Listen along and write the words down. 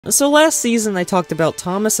So last season I talked about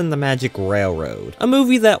Thomas and the Magic Railroad, a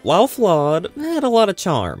movie that, while flawed, had a lot of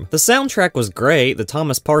charm. The soundtrack was great, the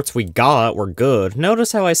Thomas parts we got were good.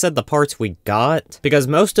 Notice how I said the parts we got? Because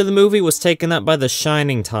most of the movie was taken up by the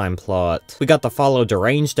Shining Time plot. We got to follow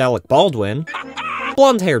deranged Alec Baldwin,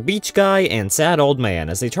 blonde-haired beach guy, and sad old man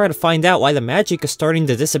as they try to find out why the magic is starting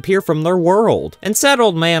to disappear from their world. And sad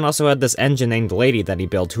old man also had this engine named Lady that he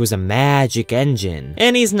built who is a magic engine.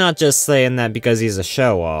 And he's not just saying that because he's a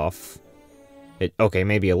show-off. Okay,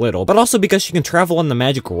 maybe a little, but also because she can travel on the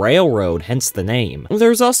Magic Railroad, hence the name.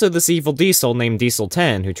 There's also this evil Diesel named Diesel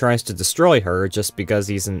 10 who tries to destroy her just because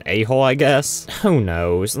he's an a-hole, I guess? Who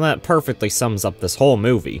knows? That perfectly sums up this whole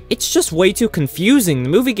movie. It's just way too confusing. The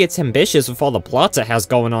movie gets ambitious with all the plots it has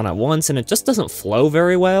going on at once, and it just doesn't flow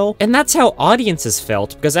very well. And that's how audiences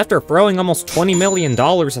felt, because after throwing almost $20 million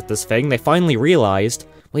at this thing, they finally realized,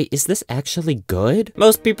 wait, is this actually good?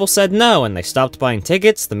 Most people said no, and they stopped buying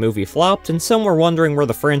tickets, the movie flopped, and some were wondering where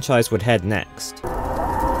the franchise would head next.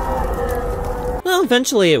 Well,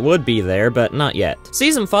 eventually it would be there, but not yet.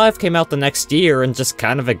 Season 5 came out the next year and just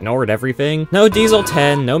kind of ignored everything. No Diesel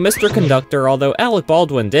 10, no Mr. Conductor, although Alec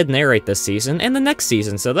Baldwin did narrate this season and the next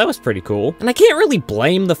season, so that was pretty cool. And I can't really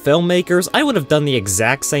blame the filmmakers, I would have done the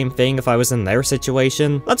exact same thing if I was in their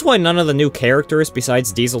situation. That's why none of the new characters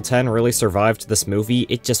besides Diesel 10 really survived this movie,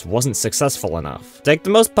 it just wasn't successful enough. Take the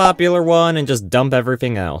most popular one and just dump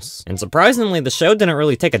everything else. And surprisingly, the show didn't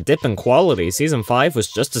really take a dip in quality. Season 5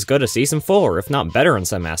 was just as good as Season 4, if not better in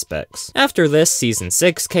some aspects. After this, Season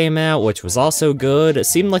 6 came out, which was also good. It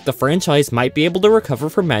seemed like the franchise might be able to recover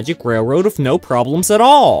from Magic Railroad with no problems at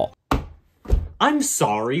all. I'm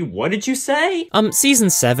sorry, what did you say? Season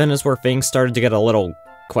 7 is where things started to get a little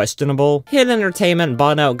questionable. Hit Entertainment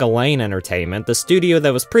bought out Ghislaine Entertainment, the studio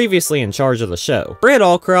that was previously in charge of the show. Britt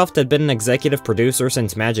Allcroft had been an executive producer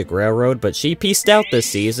since Magic Railroad, but she pieced out this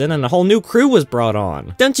season and a whole new crew was brought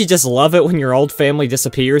on. Don't you just love it when your old family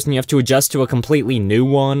disappears and you have to adjust to a completely new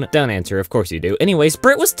one? Don't answer, of course you do. Anyways,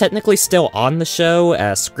 Britt was technically still on the show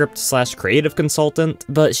as script/creative consultant,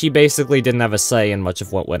 but she basically didn't have a say in much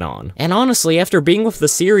of what went on. And honestly, after being with the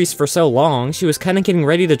series for so long, she was kinda getting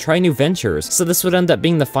ready to try new ventures, so this would end up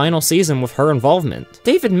being the final season with her involvement.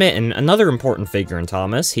 David Mitton, another important figure in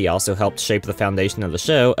Thomas, he also helped shape the foundation of the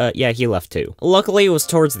show, yeah, he left too. Luckily, it was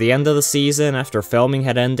towards the end of the season after filming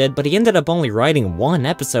had ended, but he ended up only writing one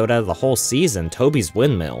episode out of the whole season, Toby's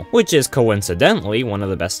Windmill, which is coincidentally one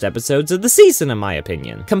of the best episodes of the season in my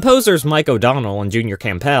opinion. Composers Mike O'Donnell and Junior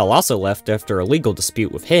Campbell also left after a legal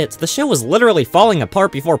dispute with Hit. The show was literally falling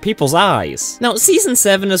apart before people's eyes. Now, Season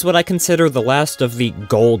 7 is what I consider the last of the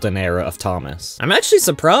golden era of Thomas. I'm actually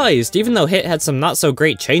surprised, even though Hit had some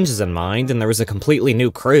not-so-great changes in mind and there was a completely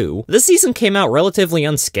new crew. This season came out relatively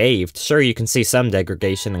unscathed. Sure, you can see some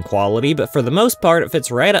degradation in quality, but for the most part, it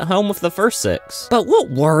fits right at home with the first 6. But what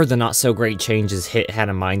were the not-so-great changes Hit had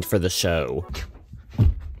in mind for the show?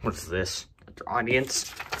 What's this?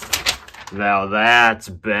 Audience? Now that's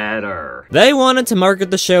better. They wanted to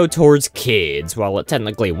market the show towards kids. While it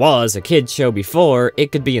technically was a kids show before,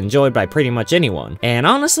 it could be enjoyed by pretty much anyone. And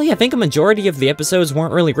honestly, I think a majority of the episodes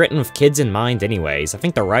weren't really written with kids in mind anyways. I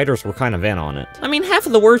think the writers were kind of in on it. I mean, half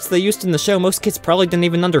of the words they used in the show most kids probably didn't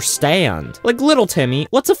even understand. Like little Timmy,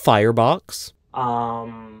 what's a firebox?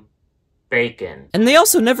 Bacon. And they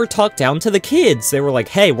also never talked down to the kids. They were like,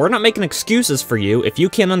 hey, we're not making excuses for you. If you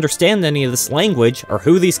can't understand any of this language or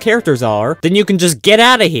who these characters are, then you can just get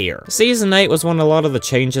out of here. Season 8 was when a lot of the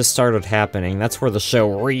changes started happening. That's where the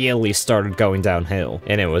show really started going downhill.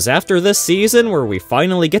 And it was after this season where we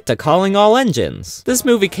finally get to calling all engines. This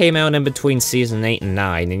movie came out in between Season 8 and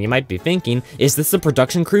 9, and you might be thinking, is this the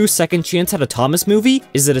production crew's second chance at a Thomas movie?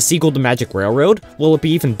 Is it a sequel to Magic Railroad? Will it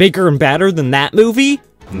be even bigger and badder than that movie?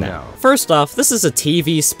 No. First off, this is a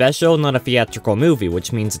TV special, not a theatrical movie,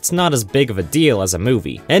 which means it's not as big of a deal as a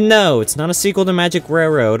movie. And no, it's not a sequel to Magic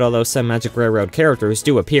Railroad, although some Magic Railroad characters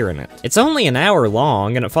do appear in it. It's only an hour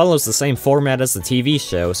long, and it follows the same format as the TV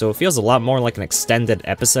show, so it feels a lot more like an extended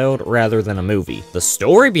episode rather than a movie. The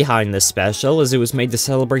story behind this special is it was made to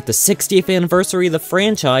celebrate the 60th anniversary of the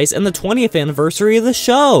franchise and the 20th anniversary of the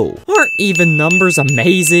show. Aren't even numbers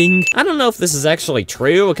amazing? I don't know if this is actually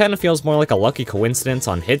true, it kind of feels more like a lucky coincidence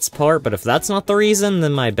on Hit's part, but if that's not the reason,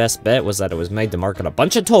 then my best bet was that it was made to market a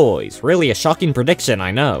bunch of toys. Really a shocking prediction,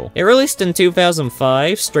 I know. It released in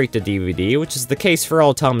 2005, straight to DVD, which is the case for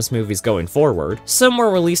all Thomas movies going forward. Some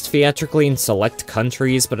were released theatrically in select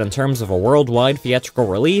countries, but in terms of a worldwide theatrical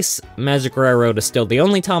release, Magic Railroad is still the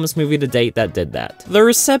only Thomas movie to date that did that. The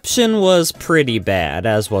reception was pretty bad,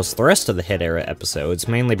 as was the rest of the Hit era episodes,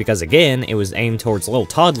 mainly because again, it was aimed towards little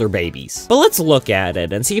toddler babies. But let's look at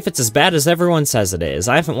it and see if it's as bad as everyone says it is.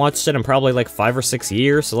 I haven't watched it in probably like 5 or 6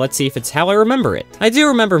 years, so let's see if it's how I remember it. I do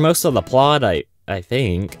remember most of the plot, I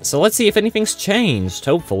think. So let's see if anything's changed,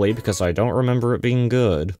 hopefully, because I don't remember it being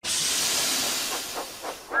good.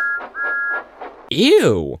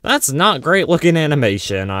 Ew! That's not great looking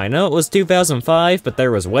animation. I know it was 2005, but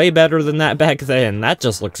there was way better than that back then. That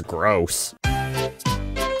just looks gross.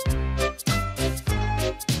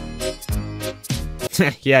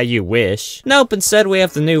 Yeah, you wish. Nope, instead we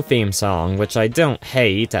have the new theme song, which I don't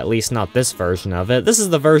hate, at least not this version of it. This is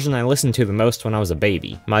the version I listened to the most when I was a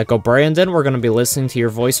baby. Michael Brandon, we're gonna be listening to your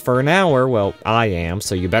voice for an hour. Well, I am,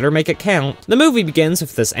 so you better make it count. The movie begins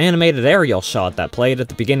with this animated aerial shot that played at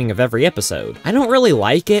the beginning of every episode. I don't really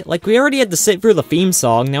like it. Like, we already had to sit through the theme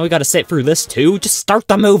song, now we gotta sit through this too? Just start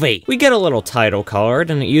the movie! We get a little title card,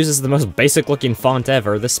 and it uses the most basic looking font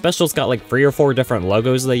ever. This special's got like 3 or 4 different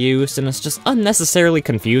logos they used, and it's just unnecessarily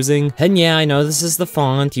confusing. And yeah, I know this is the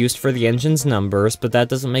font used for the engine's numbers, but that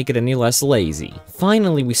doesn't make it any less lazy.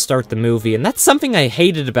 Finally, we start the movie, and that's something I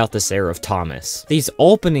hated about this era of Thomas. These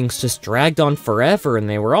openings just dragged on forever, and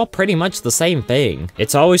they were all pretty much the same thing.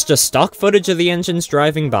 It's always just stock footage of the engines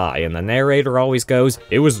driving by, and the narrator always goes,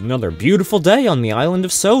 "It was another beautiful day on the island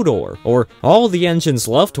of Sodor," or "All the engines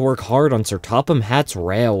love to work hard on Sir Topham Hatt's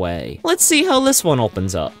railway." Let's see how this one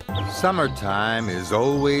opens up. Summertime is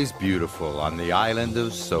always beautiful on the island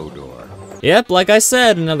of Sodor. Yep, like I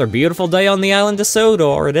said, another beautiful day on the island of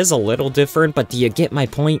Sodor. It is a little different, but do you get my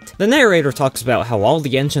point? The narrator talks about how all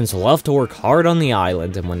the engines love to work hard on the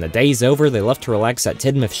island, and when the day's over, they love to relax at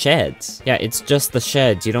Tidmouth Sheds. Yeah, it's just the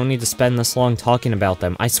sheds. You don't need to spend this long talking about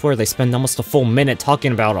them. I swear they spend almost a full minute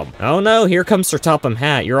talking about them. Oh no, here comes Sir Topham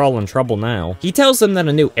Hatt. You're all in trouble now. He tells them that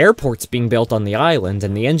a new airport's being built on the island,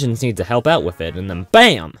 and the engines need to help out with it, and then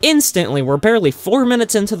BAM! Instantly, we're barely 4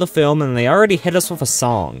 minutes into the film, and they already hit us with a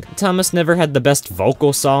song. Thomas never had the best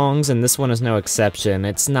vocal songs, and this one is no exception.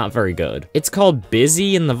 It's not very good. It's called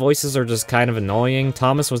Busy, and the voices are just kind of annoying.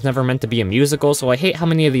 Thomas was never meant to be a musical, so I hate how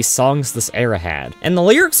many of these songs this era had. And the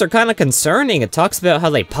lyrics are kind of concerning. It talks about how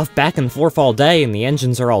they puff back and forth all day, and the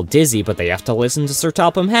engines are all dizzy, but they have to listen to Sir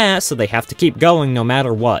Topham Hatt, so they have to keep going no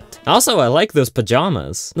matter what. Also, I like those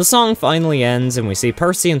pajamas. The song finally ends, and we see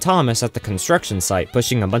Percy and Thomas at the construction site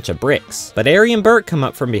pushing a bunch of bricks. But Ari and Bert come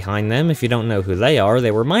up from behind them. If you don't know who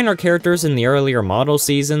they were minor characters in the earlier model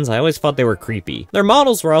seasons. I always thought they were creepy. Their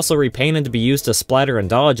models were also repainted to be used to splatter and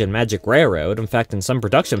dodge in Magic Railroad. In fact, in some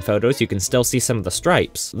production photos, you can still see some of the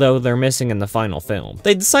stripes, though they're missing in the final film.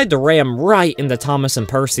 They decide to ram right into Thomas and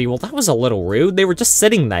Percy. Well, that was a little rude. They were just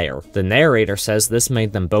sitting there. The narrator says this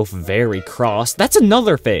made them both very cross. That's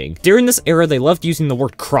another thing. During this era, they loved using the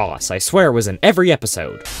word cross. I swear it was in every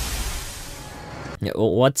episode.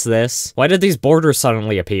 What's this? Why did these borders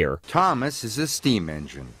suddenly appear? Thomas is a steam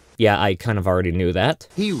engine. Yeah, I kind of already knew that.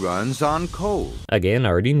 He runs on coal. Again,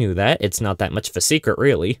 already knew that. It's not that much of a secret,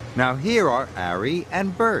 really. Now here are Ari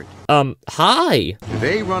and Bert. Hi! Do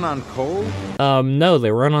they run on coal? No,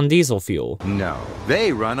 they run on diesel fuel. No,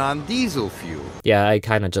 they run on diesel fuel. Yeah, I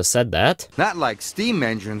kinda just said that. Not like steam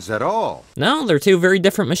engines at all. No, they're two very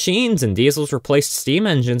different machines, and diesels replaced steam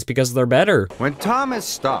engines because they're better. When Thomas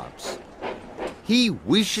stops, he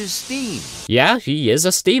wishes steam. Yeah, he is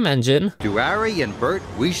a steam engine. Do Ari and Bert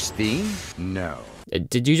wish steam? No.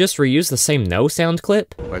 Did you just reuse the same no sound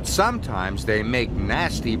clip? But sometimes they make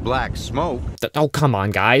nasty black smoke. Oh, come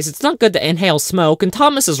on, guys. It's not good to inhale smoke, and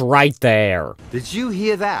Thomas is right there. Did you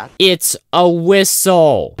hear that? It's a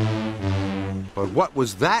whistle. But what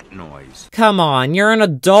was that noise? Come on, you're an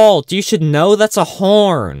adult. You should know that's a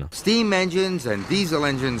horn. Steam engines and diesel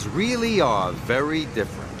engines really are very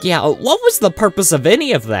different. Yeah, what was the purpose of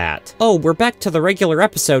any of that? Oh, we're back to the regular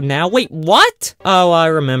episode now. Wait, what? Oh, I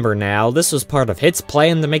remember now. This was part of Hit's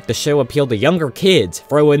plan to make the show appeal to younger kids.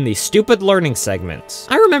 Throw in these stupid learning segments.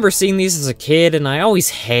 I remember seeing these as a kid, and I always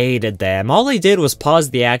hated them. All they did was pause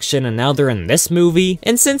the action, and now they're in this movie.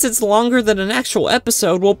 And since it's longer than an actual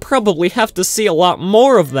episode, we'll probably have to see a lot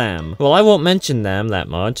more of them. Well, I won't mention them that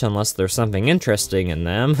much unless there's something interesting in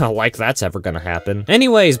them. Like that's ever gonna happen.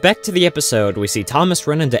 Anyways, back to the episode. We see Thomas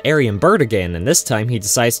run into Ari and Bert again, and this time he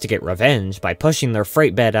decides to get revenge by pushing their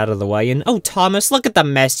freight bed out of the way. And oh, Thomas, look at the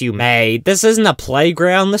mess you made. This isn't a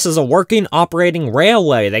playground. This is a working, operating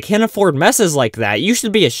railway. They can't afford messes like that. You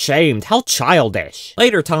should be ashamed. How childish.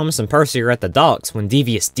 Later, Thomas and Percy are at the docks when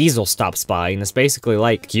Devious Diesel stops by and is basically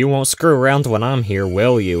like, "You won't screw around when I'm here,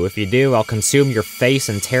 will you? If you do, I'll consume consume your face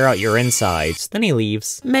and tear out your insides. Then he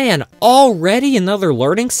leaves. Man, already another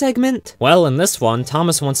learning segment? Well, in this one,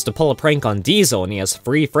 Thomas wants to pull a prank on Diesel and he has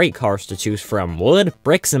 3 freight cars to choose from: wood,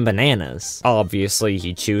 bricks, and bananas. Obviously,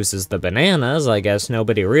 he chooses the bananas. I guess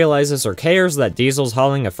nobody realizes or cares that Diesel's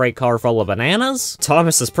hauling a freight car full of bananas?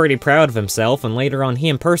 Thomas is pretty proud of himself, and later on he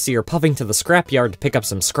and Percy are puffing to the scrapyard to pick up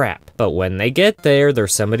some scrap. But when they get there,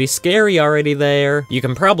 there's somebody scary already there. You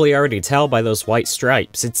can probably already tell by those white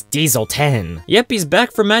stripes. It's Diesel 10. Yep, he's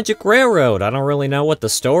back from Magic Railroad. I don't really know what the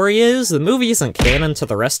story is. The movie isn't canon to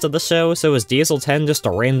the rest of the show, so is Diesel 10 just a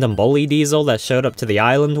random bully Diesel that showed up to the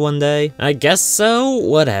island one day? I guess so?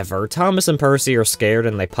 Whatever. Thomas and Percy are scared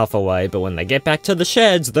and they puff away, but when they get back to the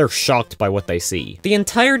sheds, they're shocked by what they see. The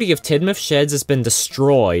entirety of Tidmouth Sheds has been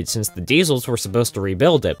destroyed since the Diesels were supposed to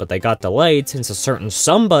rebuild it, but they got delayed since a certain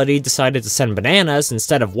somebody decided to send bananas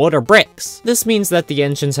instead of wood or bricks. This means that the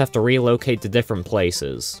engines have to relocate to different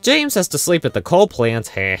places. James has to sleep at the coal plant,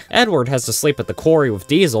 heh. Edward has to sleep at the quarry with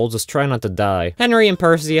Diesel, just try not to die. Henry and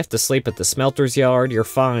Percy have to sleep at the smelter's yard. You're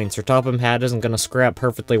fine, Sir Topham Hatt isn't gonna scrap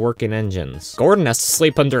perfectly working engines. Gordon has to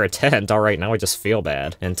sleep under a tent, alright, now I just feel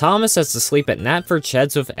bad. And Thomas has to sleep at Knapford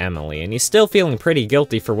Sheds with Emily, and he's still feeling pretty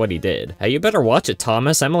guilty for what he did. Hey, you better watch it,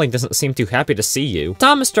 Thomas. Emily doesn't seem too happy to see you.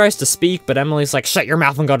 Thomas tries to speak, but Emily's like, shut your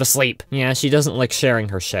mouth and go to sleep. Yeah, she doesn't like sharing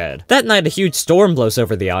her shed. That night, a huge storm blows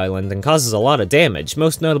over the island and causes a lot of damage,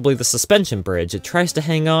 most notably the suspension bridge. It tries to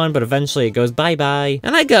hang on, but eventually it goes bye-bye.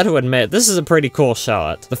 And I gotta admit, this is a pretty cool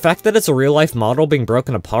shot. The fact that it's a real-life model being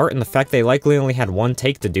broken apart, and the fact they likely only had one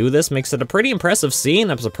take to do this makes it a pretty impressive scene.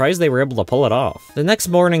 I'm surprised they were able to pull it off. The next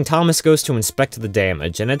morning, Thomas goes to inspect the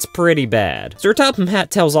damage, and it's pretty bad. Sir Topham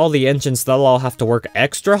Hatt tells all the engines they'll all have to work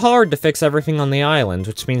extra hard to fix everything on the island,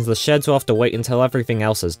 which means the sheds will have to wait until everything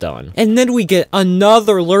else is done. And then we get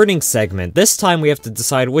another learning segment. This time we have to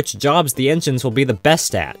decide which jobs the engines will be the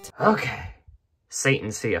best at. Okay.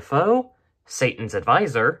 Satan's CFO, Satan's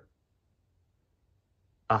advisor,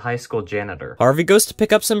 a high school janitor. Harvey goes to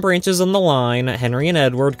pick up some branches on the line, Henry and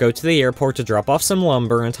Edward go to the airport to drop off some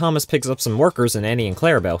lumber, and Thomas picks up some workers and Annie and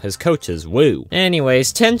Clarabelle, his coaches. Woo.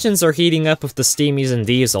 Anyways, tensions are heating up with the Steamies and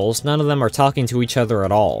Diesels. None of them are talking to each other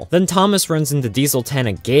at all. Then Thomas runs into Diesel 10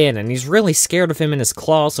 again, and he's really scared of him and his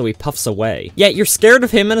claw, so he puffs away. Yeah, you're scared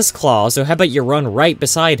of him and his claw, so how about you run right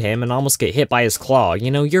beside him and almost get hit by his claw?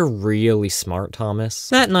 You know, you're really smart, Thomas.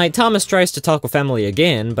 That night, Thomas tries to talk with Emily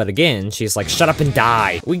again, but again, she's like, shut up and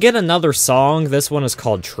die. We get another song. This one is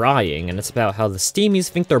called Trying, and it's about how the Steamies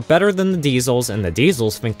think they're better than the Diesels, and the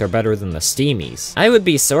Diesels think they're better than the Steamies. I would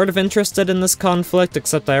be sort of interested in this conflict,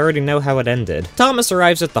 except I already know how it ended. Thomas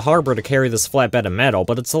arrives at the harbor to carry this flatbed of metal,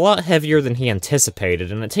 but it's a lot heavier than he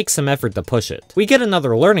anticipated, and it takes some effort to push it. We get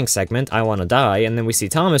another learning segment, I Wanna Die, and then we see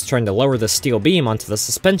Thomas trying to lower the steel beam onto the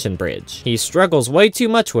suspension bridge. He struggles way too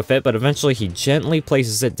much with it, but eventually he gently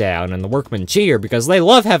places it down, and the workmen cheer because they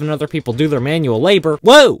love having other people do their manual labor.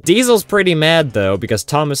 Whoa! Diesel's pretty mad though, because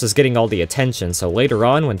Thomas is getting all the attention, so later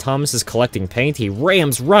on, when Thomas is collecting paint, he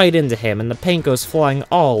rams right into him, and the paint goes flying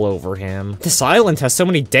all over him. This island has so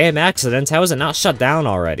many damn accidents, how is it not shut down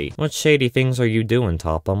already? What shady things are you doing,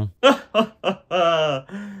 Topham?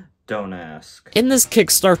 Don't ask. In this kick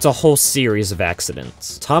starts a whole series of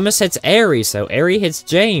accidents. Thomas hits Arie, so Arie hits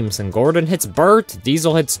James, and Gordon hits Bert,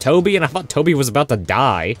 Diesel hits Toby, and I thought Toby was about to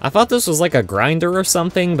die. I thought this was like a grinder or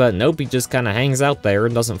something, but nope, he just kinda hangs out there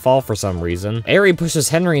and doesn't fall for some reason. Arie pushes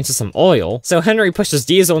Henry into some oil, so Henry pushes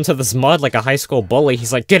Diesel into this mud like a high school bully.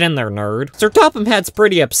 He's like, get in there, nerd. Sir Topham Hatt's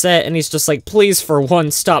pretty upset, and he's just like, please for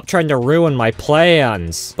once, stop trying to ruin my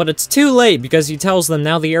plans. But it's too late, because he tells them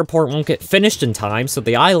now the airport won't get finished in time, so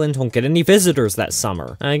the island won't get any visitors that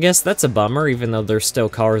summer. I guess that's a bummer, even though there's still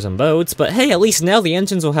cars and boats, but hey, at least now the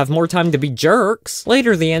engines will have more time to be jerks.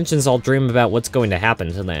 Later, the engines all dream about what's going to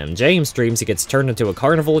happen to them. James dreams he gets turned into a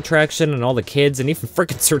carnival attraction, and all the kids and even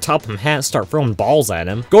frickin' Sir Topham Hatt start throwing balls at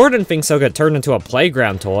him. Gordon thinks he'll get turned into a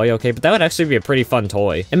playground toy, okay, but that would actually be a pretty fun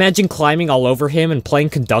toy. Imagine climbing all over him and playing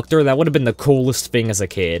conductor. That would have been the coolest thing as a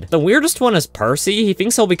kid. The weirdest one is Percy. He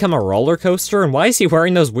thinks he'll become a roller coaster, and why is he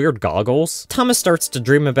wearing those weird goggles? Thomas starts to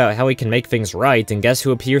dream about how he can make things right, and guess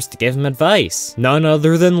who appears to give him advice? None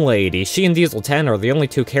other than Lady. She and Diesel 10 are the only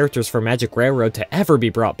two characters for Magic Railroad to ever be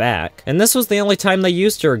brought back, and this was the only time they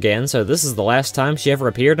used her again, so this is the last time she ever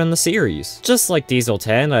appeared in the series. Just like Diesel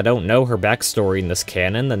 10, I don't know her backstory in this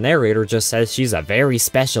canon. The narrator just says she's a very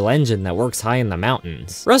special engine that works high in the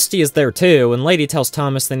mountains. Rusty is there too, and Lady tells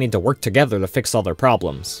Thomas they need to work together to fix all their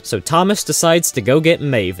problems. So Thomas decides to go get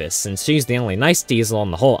Mavis, since she's the only nice Diesel on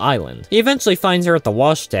the whole island. He eventually finds her at the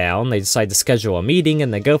washdown. They decide to schedule a meeting,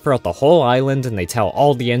 and they go throughout the whole island and they tell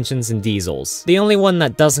all the engines and diesels. The only one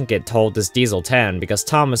that doesn't get told is Diesel 10, because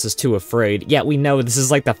Thomas is too afraid. Yeah, we know this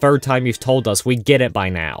is like the third time you've told us, we get it by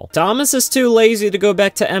now. Thomas is too lazy to go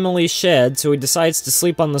back to Emily's shed, so he decides to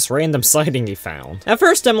sleep on this random sighting he found. At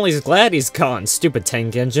first, Emily's glad he's gone, stupid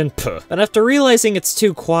tank engine, puh. But after realizing it's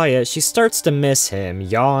too quiet, she starts to miss him.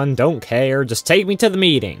 Yawn, don't care, just take me to the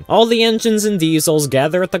meeting. All the engines and diesels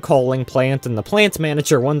gather at the coaling plant, and the plant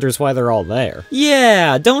manager wonders why they're all there.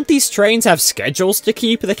 Yeah, don't these trains have schedules to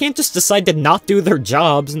keep? They can't just decide to not do their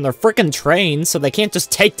jobs, and they're frickin' trains, so they can't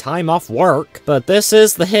just take time off work. But this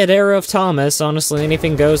is the hit era of Thomas. Honestly,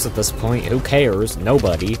 anything goes at this point. Who cares?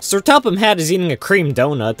 Nobody. Sir Topham Hatt is eating a cream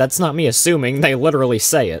donut. That's not me assuming, they literally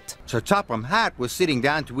say it. Sir Topham Hatt was sitting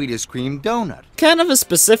down to eat his cream donut. Kind of a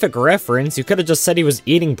specific reference. You could have just said he was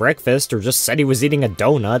eating breakfast, or just said he was eating a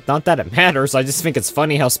donut. Not that it matters, I just think it's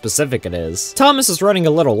funny how specific it is. Thomas is running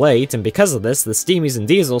a little late, and because of this, the Steamies and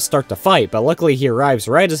Diesels start to fight, but luckily he arrives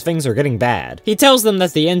right as things are getting bad. He tells them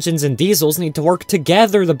that the engines and Diesels need to work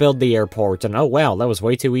together to build the airport, and oh wow, that was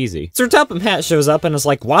way too easy. Sir Topham Hatt shows up and is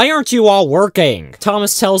like, why aren't you all working?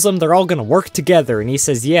 Thomas tells them they're all gonna work together, and he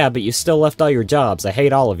says, yeah, but you still left all your jobs, I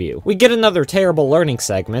hate all of you. We get another terrible learning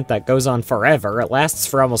segment that goes on forever. It lasts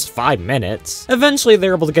for almost 5 minutes. Eventually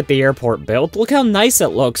they're able to get the airport built. Look how nice it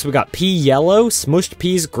looks. We got pea yellow, smushed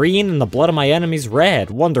peas green, and the blood of my enemies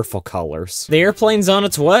red. Wonderful colors. The airplane's on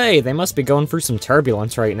its way. They must be going through some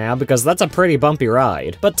turbulence right now because that's a pretty bumpy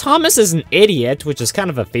ride. But Thomas is an idiot, which is kind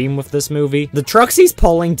of a theme with this movie. The trucks he's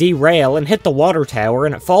pulling derail and hit the water tower,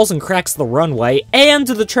 and it falls and cracks the runway, and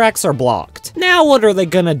the tracks are blocked. Now what are they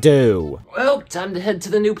gonna do? Well, time to head to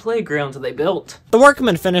the new playground they built. The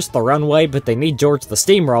workmen finish the runway, but they need George the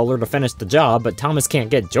steamroller to finish the job, but Thomas can't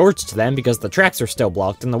get George to them because the tracks are still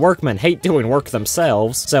blocked and the workmen hate doing work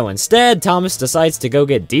themselves. So instead, Thomas decides to go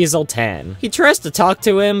get Diesel 10. He tries to talk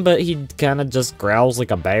to him, but he kinda just growls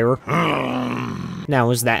like a bear.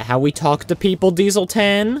 Now, is that how we talk to people, Diesel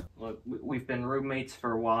 10? Look, we've been roommates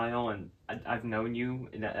for a while, and I've known you,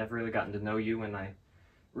 and I've really gotten to know you, and I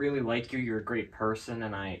really like you. You're a great person,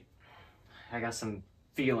 and I got some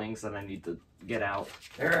feelings that I need to get out.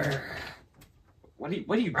 What are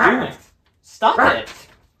you doing? Stop it!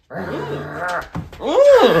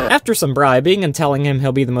 After some bribing and telling him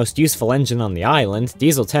he'll be the most useful engine on the island,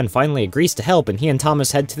 Diesel 10 finally agrees to help and he and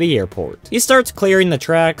Thomas head to the airport. He starts clearing the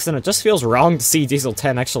tracks and it just feels wrong to see Diesel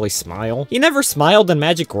 10 actually smile. He never smiled in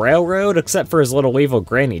Magic Railroad except for his little evil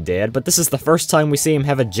granny did, but this is the first time we see him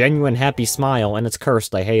have a genuine happy smile and it's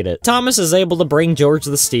cursed, I hate it. Thomas is able to bring George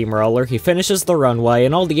the steamroller, he finishes the runway,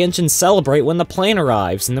 and all the engines celebrate when the plane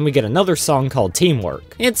arrives, and then we get another song called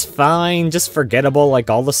Teamwork. It's fine, just forgettable like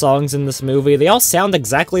all the songs in this movie. They all sound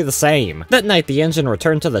exactly the same. That night, the engine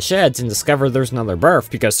returned to the sheds and discovered there's another berth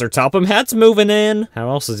because Sir Topham Hatt's moving in. How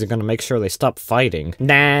else is he gonna make sure they stop fighting?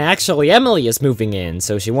 Nah, actually, Emily is moving in,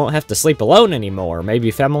 so she won't have to sleep alone anymore. Maybe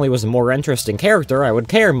if Emily was a more interesting character, I would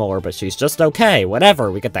care more, but she's just okay.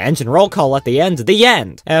 Whatever, we get the engine roll call at the end. The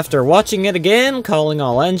end! After watching it again, calling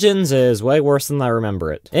all engines is way worse than I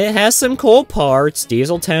remember it. It has some cool parts.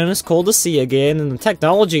 Diesel 10 is cool to see again, and the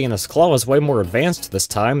technology in his claw is way more advanced this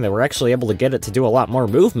time. They were actually able to get it to do a lot more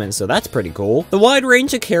movement, so that's pretty cool. The wide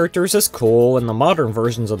range of characters is cool. In the modern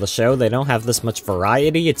versions of the show, they don't have this much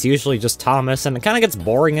variety. It's usually just Thomas, and it kind of gets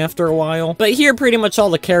boring after a while. But here, pretty much all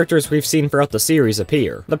the characters we've seen throughout the series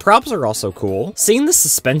appear. The props are also cool. Seeing the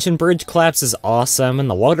suspension bridge collapse is awesome, and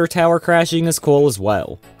the water tower crashing is cool as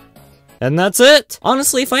well. And that's it!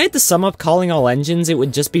 Honestly, if I had to sum up Calling All Engines, it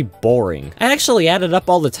would just be boring. I actually added up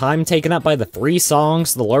all the time taken up by the 3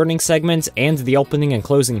 songs, the learning segments, and the opening and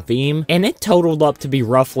closing theme, and it totaled up to be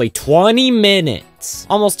roughly 20 minutes.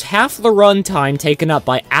 Almost half the runtime taken up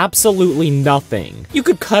by absolutely nothing. You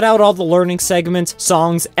could cut out all the learning segments,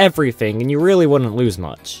 songs, everything, and you really wouldn't lose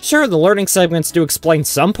much. Sure, the learning segments do explain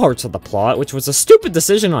some parts of the plot, which was a stupid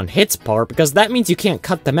decision on Hit's part, because that means you can't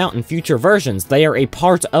cut them out in future versions. They are a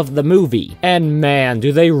part of the movie. And man,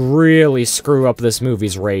 do they really screw up this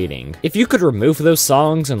movie's rating. If you could remove those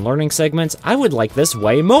songs and learning segments, I would like this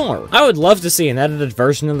way more. I would love to see an edited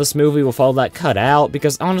version of this movie with all that cut out,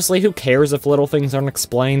 because honestly, who cares if little things aren't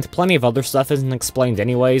explained? Plenty of other stuff isn't explained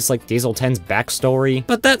anyways, like Diesel 10's backstory.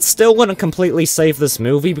 But that still wouldn't completely save this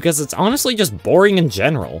movie, because it's honestly just boring in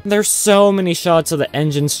general. There's so many shots of the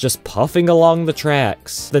engines just puffing along the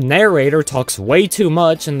tracks. The narrator talks way too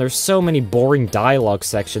much, and there's so many boring dialogue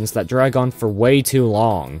sections that drag on for way too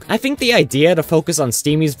long. I think the idea to focus on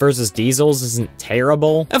Steamies versus Diesels isn't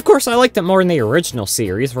terrible. Of course, I liked it more in the original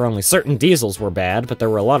series, where only certain Diesels were bad, but there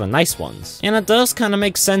were a lot of nice ones. And it does kind of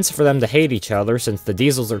make sense for them to hate each other, since the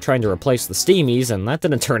Diesels are trying to replace the Steamies, and that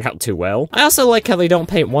didn't turn out too well. I also like how they don't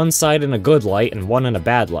paint one side in a good light and one in a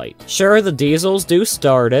bad light. Sure, the Diesels do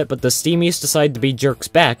start it, but the Steamies decide to be jerks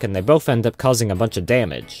back, and they both end up causing a bunch of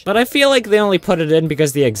damage. But I feel like they only put it in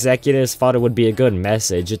because the executives thought it would be a good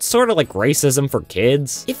message. It's sort of like racism for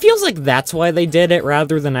kids. It feels like that's why they did it,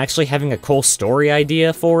 rather than actually having a cool story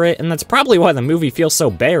idea for it, and that's probably why the movie feels so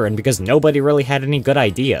barren, because nobody really had any good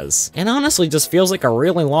ideas. It honestly just feels like a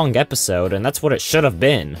really long episode, and that's what it should have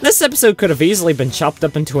been. This episode could have easily been chopped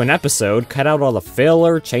up into an episode, cut out all the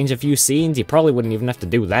filler, change a few scenes, you probably wouldn't even have to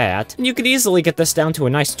do that. And you could easily get this down to a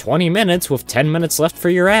nice 20 minutes with 10 minutes left for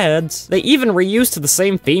your ads. They even reused the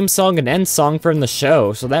same theme song and end song from the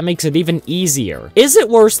show, so that makes it even easier. Is it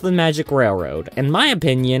worse than Magic Railroad? In my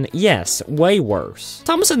opinion, yes, way worse.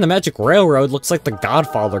 Thomas and the Magic Railroad looks like The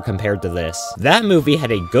Godfather compared to this. That movie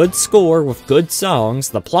had a good score with good songs,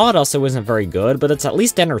 the plot also isn't very good, but it's at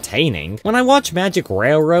least entertaining. When I watch Magic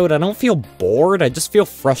Railroad, I don't feel bored, I just feel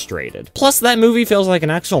frustrated. Plus, that movie feels like an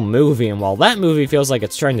actual movie, and while that movie feels like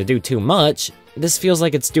it's trying to do too much, this feels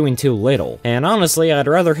like it's doing too little. And honestly, I'd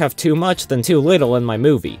rather have too much than too little in my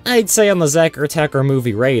movie. I'd say on the Zacker Attacker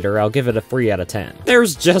movie Raider, I'll give it a 3 out of 10.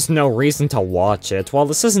 There's just no reason to watch it. While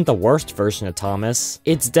this isn't the worst version of Thomas,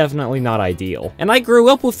 it's definitely not ideal. And I grew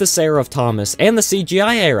up with this era of Thomas and the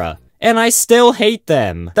CGI era, and I still hate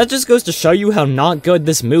them. That just goes to show you how not good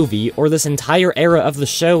this movie, or this entire era of the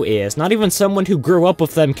show is. Not even someone who grew up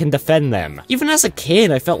with them can defend them. Even as a kid,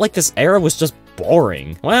 I felt like this era was just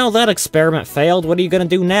boring. Well, that experiment failed. What are you gonna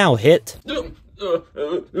do now, Hit?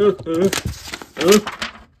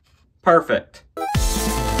 Perfect.